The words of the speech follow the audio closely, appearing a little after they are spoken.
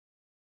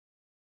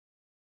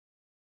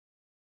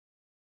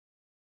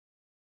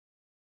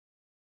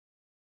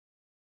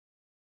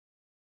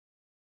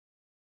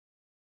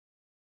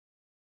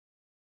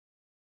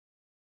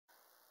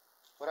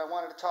What I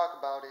wanted to talk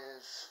about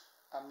is,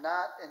 I'm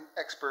not an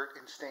expert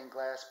in stained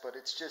glass, but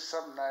it's just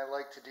something I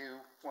like to do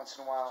once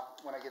in a while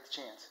when I get the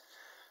chance.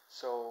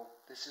 So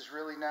this is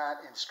really not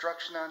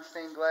instruction on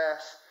stained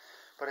glass,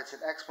 but it's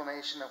an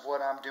explanation of what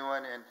I'm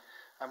doing, and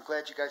I'm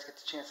glad you guys get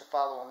the chance to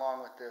follow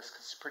along with this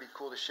because it's pretty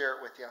cool to share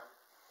it with you.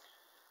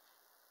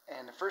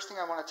 And the first thing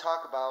I want to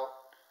talk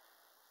about,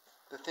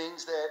 the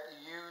things that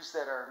you use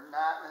that are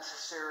not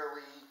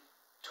necessarily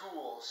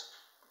tools.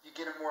 You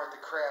get them more at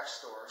the craft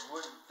store. You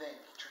wouldn't think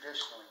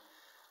traditionally.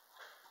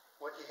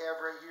 What you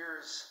have right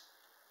here is,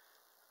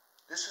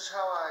 this is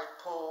how I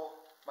pull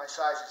my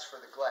sizes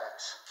for the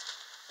glass.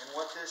 And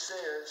what this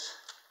is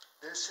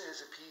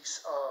a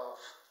piece of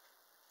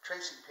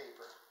tracing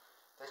paper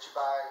that you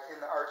buy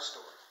in the art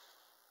store.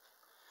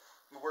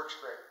 It works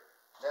great.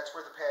 That's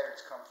where the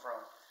patterns come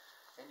from.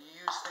 And you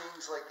use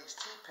things like these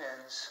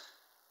T-pins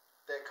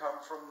that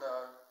come from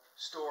the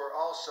store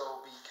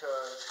also,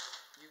 because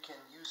you can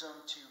use them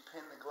to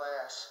pin the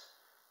glass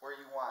where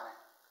you want it.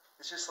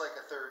 It's just like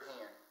a third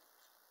hand.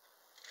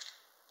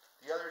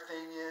 The other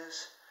thing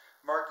is,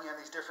 marking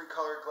on these different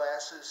colored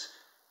glasses,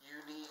 you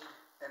need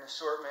an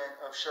assortment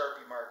of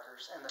Sharpie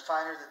markers, and the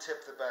finer the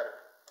tip, the better.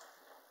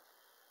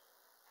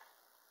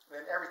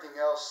 Then everything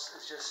else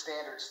is just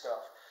standard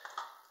stuff.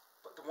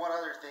 But the one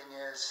other thing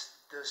is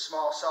the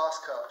small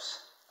sauce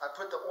cups. I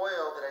put the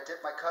oil that I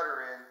dip my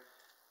cutter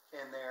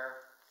in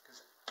there, because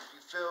if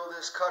you fill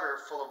this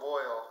cutter full of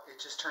oil, it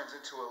just turns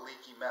into a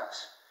leaky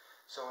mess.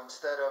 So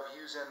instead of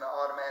using the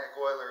automatic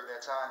oiler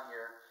that's on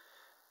here,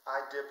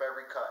 I dip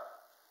every cut.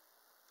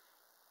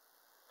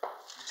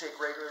 You take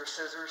regular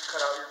scissors,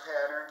 cut out your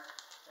pattern,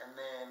 and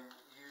then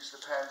use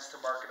the pens to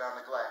mark it on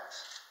the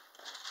glass.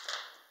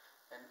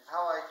 And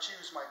how I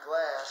choose my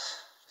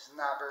glass is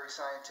not very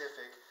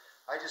scientific.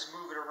 I just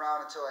move it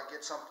around until I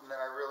get something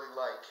that I really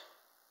like.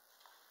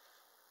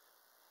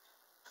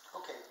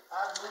 Okay,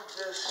 I've moved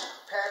this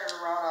pattern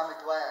around on the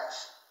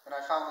glass, and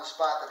I found the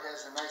spot that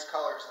has the nice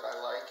colors that I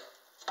like.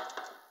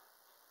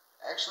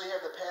 I actually have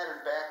the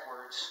pattern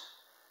backwards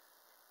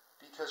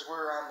because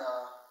we're on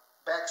the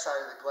back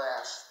side of the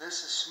glass.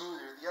 This is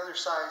smoother. The other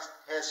side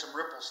has some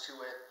ripples to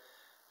it,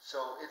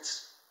 so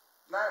it's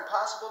not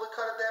impossible to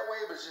cut it that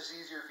way, but it's just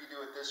easier if you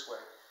do it this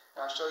way.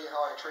 And I'll show you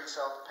how I trace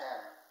out the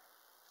pattern.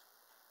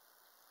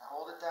 I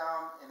hold it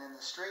down, and in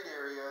the straight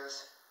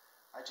areas,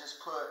 I just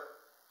put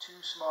 2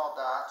 small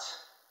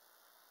dots.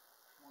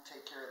 We'll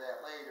take care of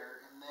that later.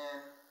 And then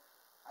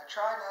I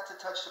try not to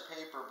touch the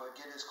paper, but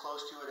get as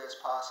close to it as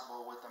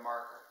possible with the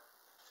marker.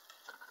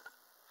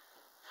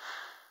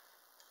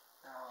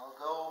 Now I'll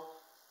go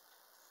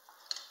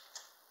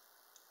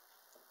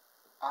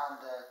on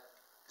the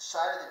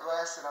side of the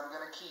glass that I'm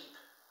going to keep.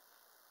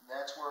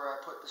 That's where I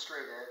put the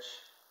straight edge.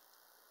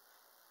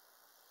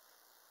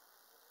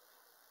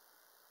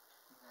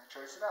 And I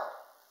trace it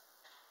out.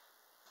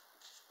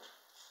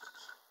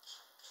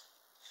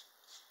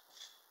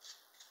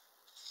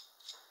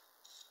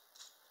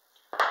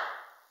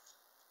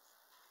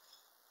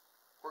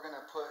 We're going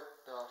to put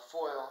the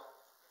foil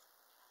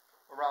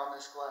around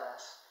this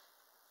glass.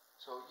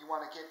 So you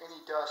want to get any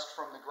dust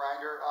from the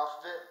grinder off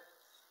of it.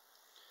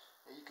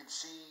 And you can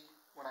see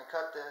when I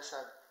cut this,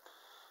 I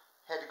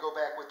had to go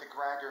back with the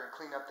grinder and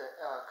clean up the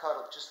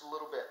cut just a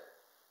little bit.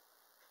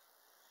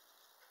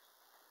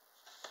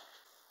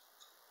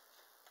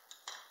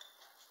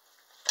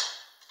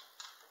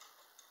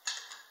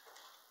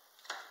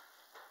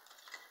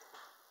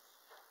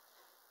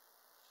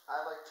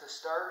 I like to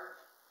start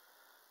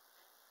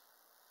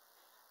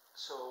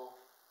so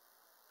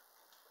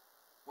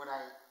when I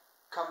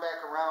come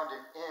back around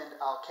and end,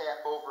 I'll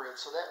cap over it.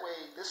 So that way,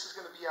 this is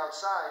going to be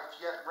outside.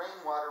 If you got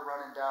rainwater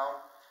running down,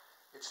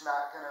 it's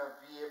not going to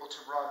be able to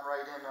run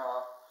right in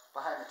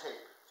behind the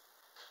tape.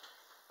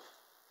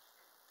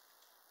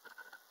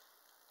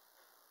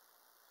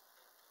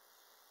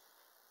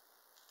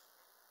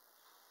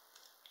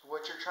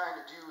 What you're trying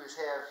to do is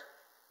have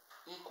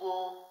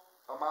equal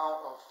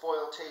amount of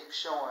foil tape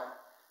showing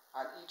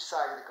on each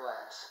side of the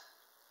glass.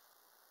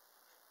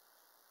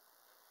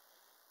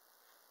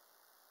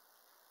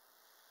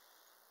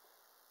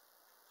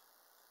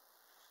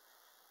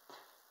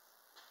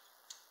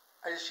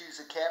 I just use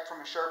a cap from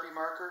a Sharpie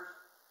marker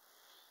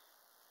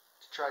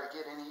to try to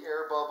get any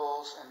air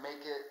bubbles and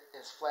make it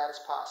as flat as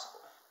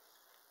possible.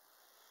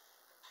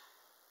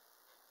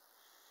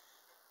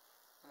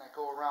 And I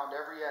go around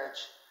every edge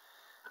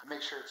to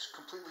make sure it's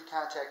completely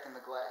contacting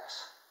the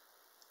glass.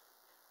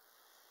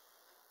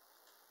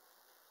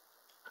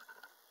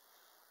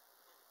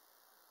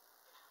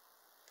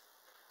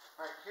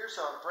 Alright, here's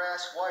a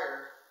brass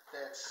wire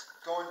that's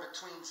going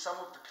between some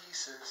of the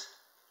pieces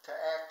to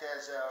act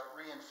as a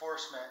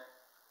reinforcement,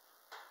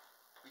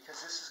 because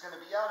this is going to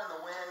be out in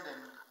the wind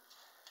and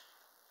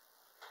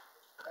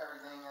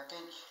everything. I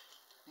think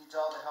it needs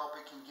all the help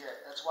it can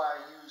get. That's why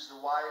I use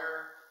the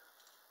wider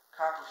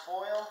copper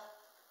foil,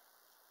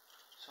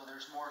 so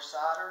there's more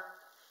solder.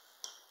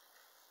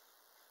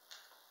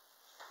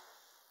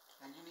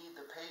 And you need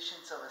the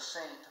patience of a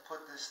saint to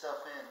put this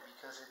stuff in,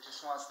 because it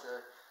just wants to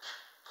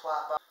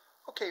plop out.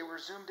 Okay, we're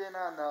zoomed in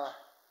on the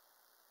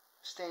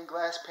stained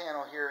glass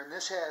panel here, and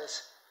this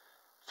has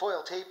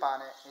foil tape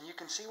on it. And you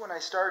can see when I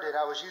started,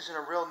 I was using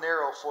a real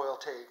narrow foil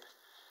tape.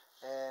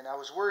 And I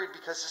was worried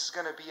because this is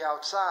going to be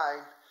outside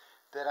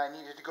that I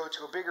needed to go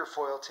to a bigger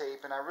foil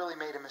tape, and I really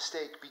made a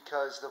mistake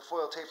because the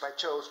foil tape I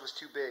chose was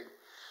too big.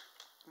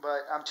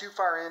 But I'm too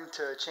far in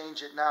to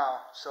change it now,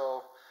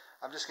 so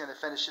I'm just going to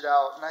finish it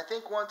out. And I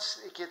think once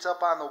it gets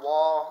up on the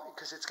wall,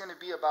 because it's going to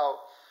be about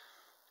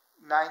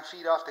 9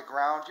 feet off the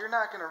ground, you're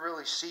not going to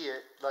really see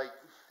it like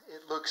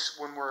it looks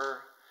when we're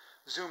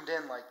zoomed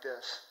in like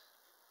this.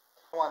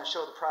 I want to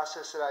show the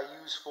process that I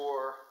use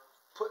for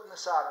putting the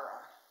solder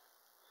on.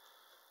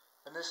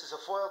 And this is a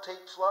foil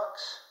tape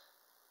flux.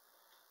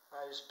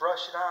 I just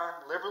brush it on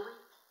liberally.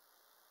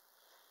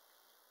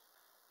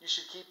 You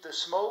should keep the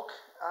smoke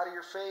out of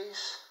your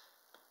face.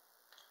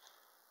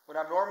 When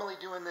I'm normally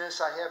doing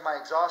this, I have my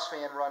exhaust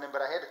fan running,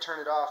 but I had to turn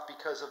it off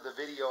because of the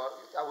video.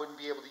 I wouldn't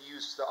be able to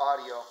use the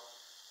audio.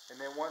 And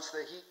then once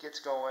the heat gets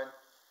going,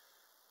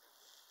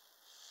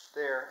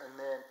 there, and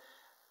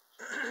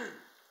then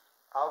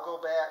I'll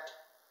go back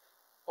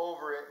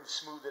over it and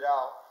smooth it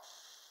out.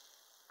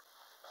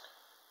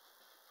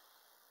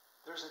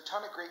 There's a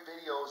ton of great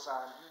videos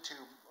on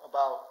YouTube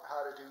about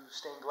how to do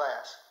stained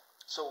glass.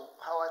 So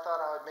how I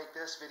thought I would make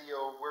this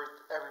video worth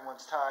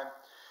everyone's time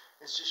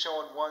is just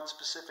showing one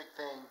specific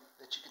thing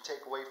that you can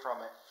take away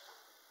from it.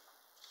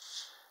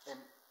 And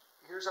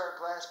here's our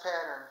glass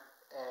pattern,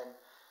 and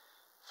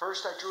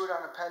first I drew it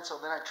on a pencil,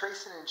 then I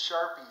traced it in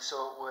Sharpie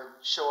so it would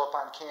show up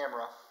on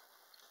camera.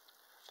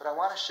 But I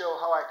want to show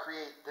how I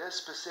create this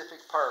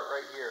specific part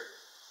right here.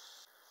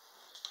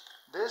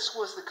 This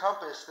was the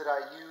compass that I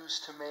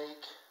used to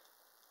make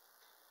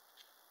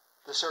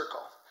the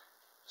circle.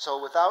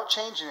 So without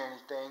changing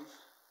anything,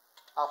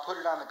 I'll put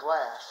it on the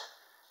glass.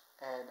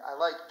 And I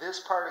like this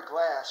part of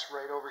glass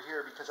right over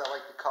here because I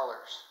like the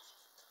colors.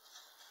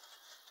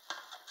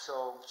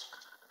 So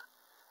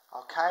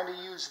I'll kind of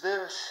use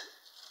this,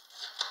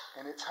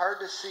 and it's hard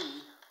to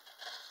see,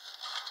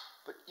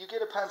 but you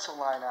get a pencil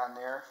line on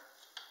there.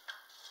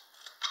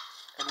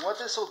 And what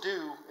this will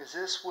do is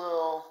this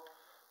will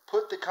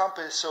put the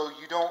compass so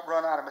you don't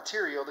run out of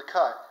material to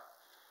cut.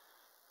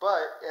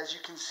 But as you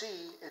can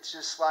see, it's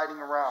just sliding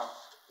around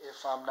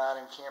if I'm not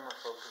in camera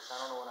focus. I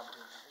don't know what I'm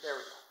doing. There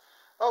we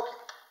go. Okay,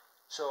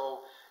 so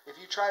if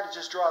you try to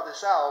just draw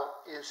this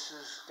out, this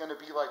is going to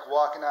be like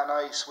walking on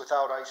ice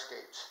without ice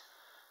skates.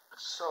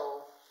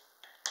 So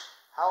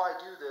how I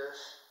do this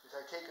is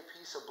I take a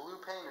piece of blue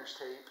painter's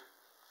tape,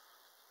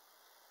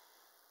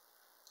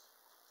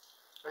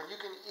 and you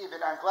can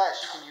even, on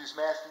glass, you can use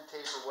masking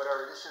tape or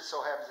whatever. This just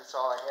so happens it's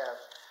all I have.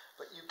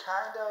 But you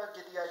kind of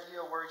get the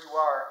idea where you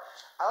are.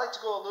 I like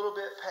to go a little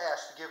bit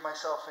past to give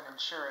myself an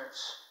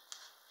insurance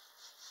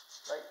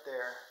right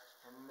there.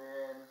 And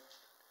then,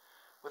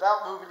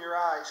 without moving your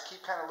eyes,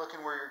 keep kind of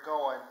looking where you're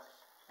going.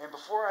 And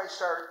before I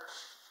start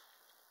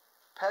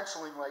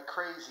penciling like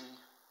crazy,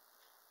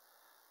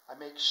 I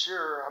make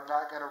sure I'm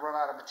not going to run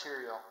out of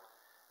material.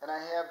 And I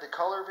have the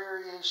color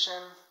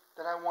variation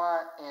that I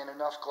want and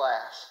enough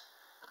glass.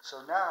 So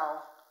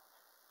now,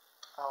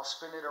 I'll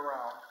spin it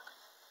around.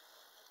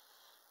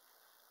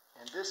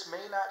 And this may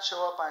not show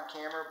up on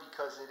camera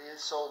because it is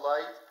so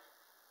light.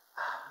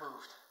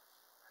 Moved.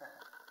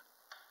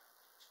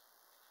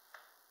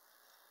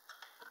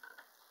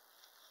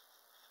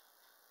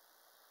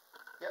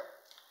 Yep,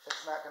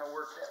 it's not going to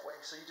work that way.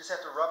 So you just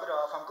have to rub it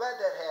off. I'm glad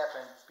that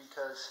happened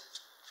because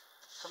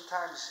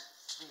sometimes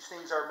these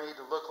things are made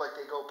to look like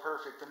they go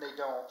perfect and they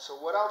don't. So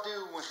what I'll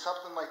do when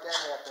something like that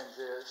happens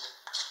is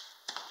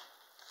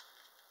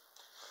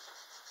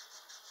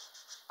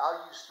I'll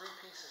use 3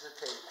 pieces of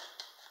tape.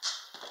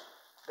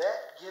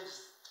 That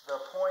gives the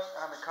point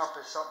on the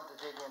compass something to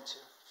dig into.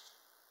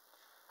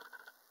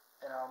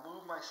 And I'll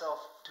move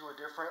myself to a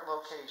different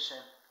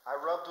location. I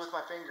rubbed with my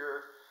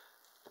finger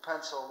the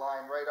pencil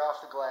line right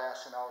off the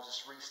glass, and I'll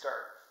just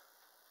restart.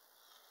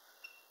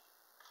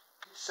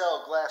 We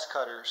sell glass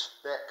cutters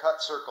that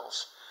cut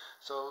circles,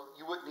 so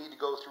you wouldn't need to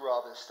go through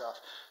all this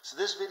stuff. So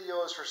this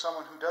video is for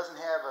someone who doesn't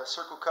have a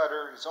circle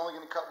cutter, is only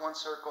going to cut one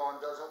circle and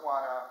doesn't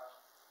want to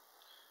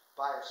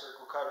buy a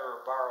circle cutter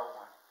or borrow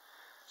one.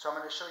 So I'm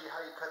going to show you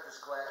how you cut this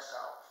glass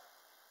out.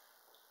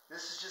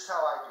 This is just how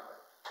I do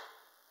it.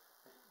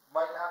 It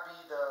might not be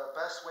the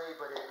best way,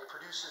 but it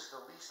produces the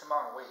least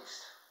amount of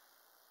waste.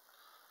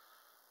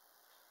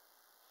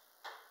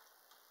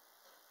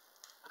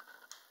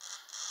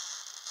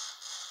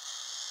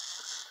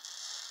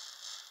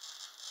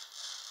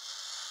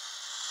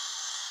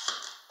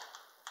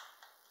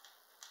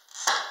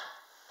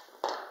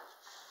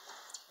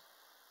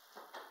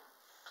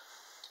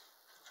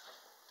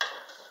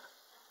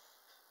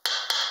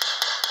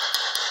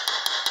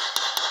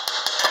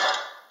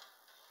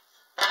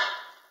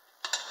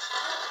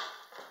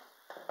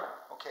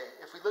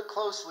 If we look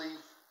closely,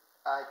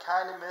 I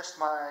kind of missed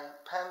my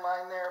pen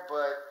line there,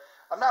 but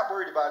I'm not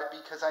worried about it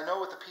because I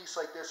know with a piece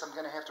like this I'm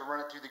going to have to run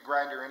it through the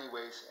grinder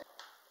anyways.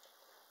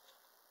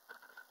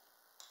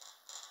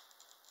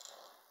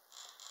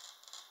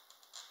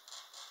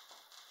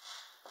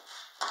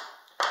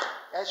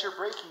 as you're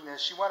breaking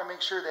this, you want to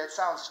make sure that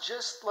sounds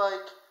just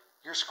like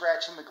you're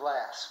scratching the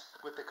glass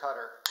with the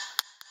cutter.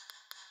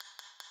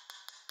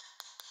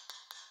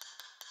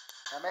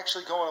 I'm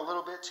actually going a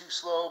little bit too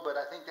slow, but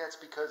I think that's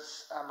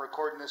because I'm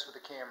recording this with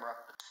a camera.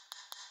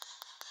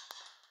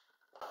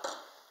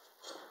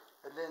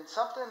 And then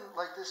something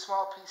like this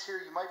small piece here,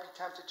 you might be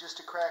tempted just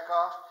to crack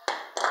off.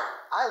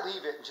 I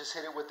leave it and just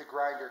hit it with the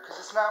grinder because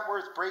it's not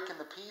worth breaking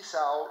the piece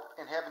out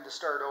and having to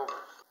start over.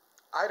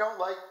 I don't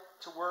like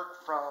to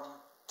work from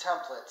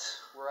templates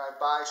where I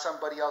buy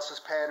somebody else's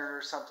pattern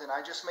or something.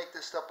 I just make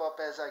this stuff up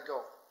as I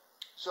go.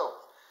 So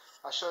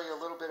I'll show you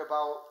a little bit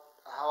about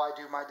how I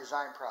do my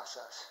design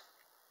process.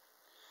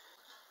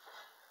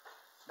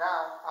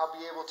 Now I'll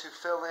be able to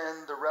fill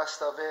in the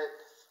rest of it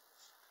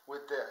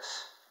with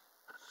this.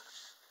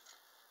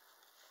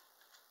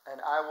 And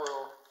I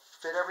will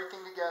fit everything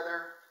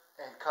together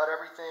and cut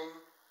everything,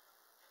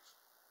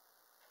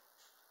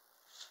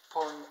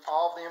 pulling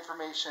all the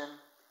information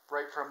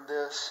right from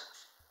this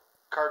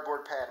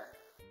cardboard pattern.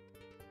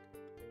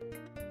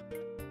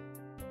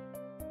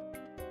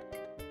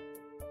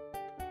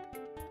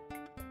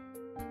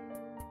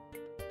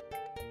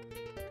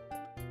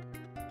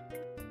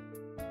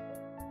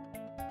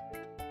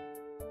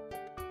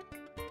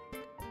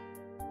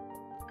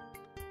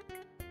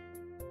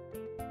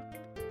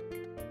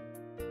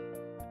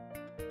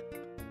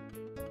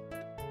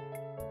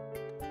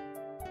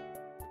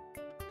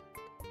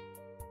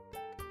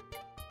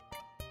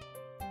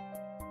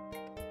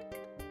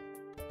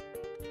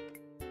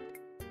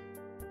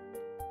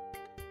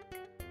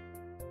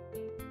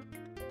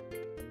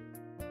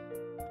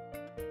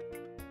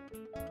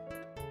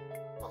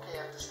 Okay,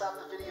 I have to stop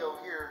the video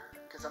here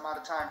because I'm out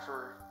of time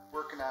for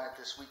working on it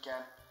this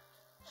weekend.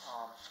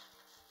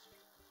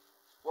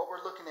 What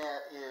we're looking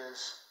at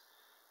is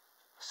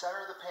the center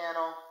of the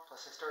panel,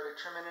 plus I started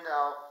trimming it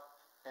out,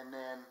 and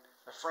then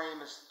the frame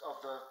is of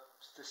the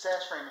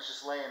sash frame is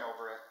just laying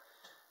over it.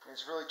 And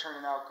it's really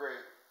turning out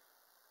great.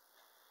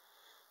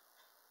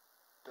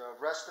 The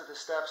rest of the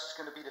steps is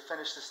going to be to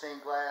finish the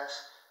stained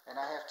glass, and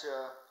I have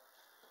to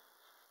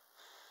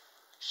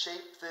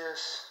shape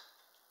this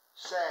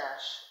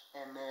sash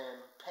and then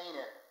paint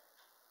it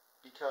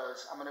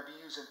because I'm going to be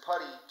using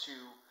putty to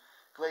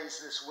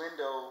glaze this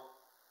window,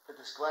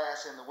 this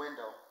glass in the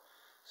window.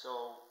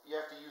 So you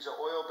have to use an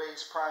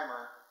oil-based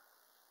primer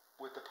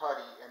with the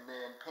putty and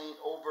then paint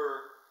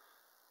over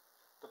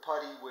the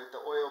putty with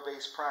the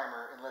oil-based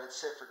primer and let it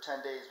sit for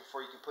 10 days before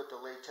you can put the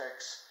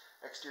latex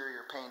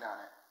exterior paint on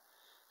it.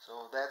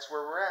 So that's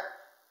where we're at.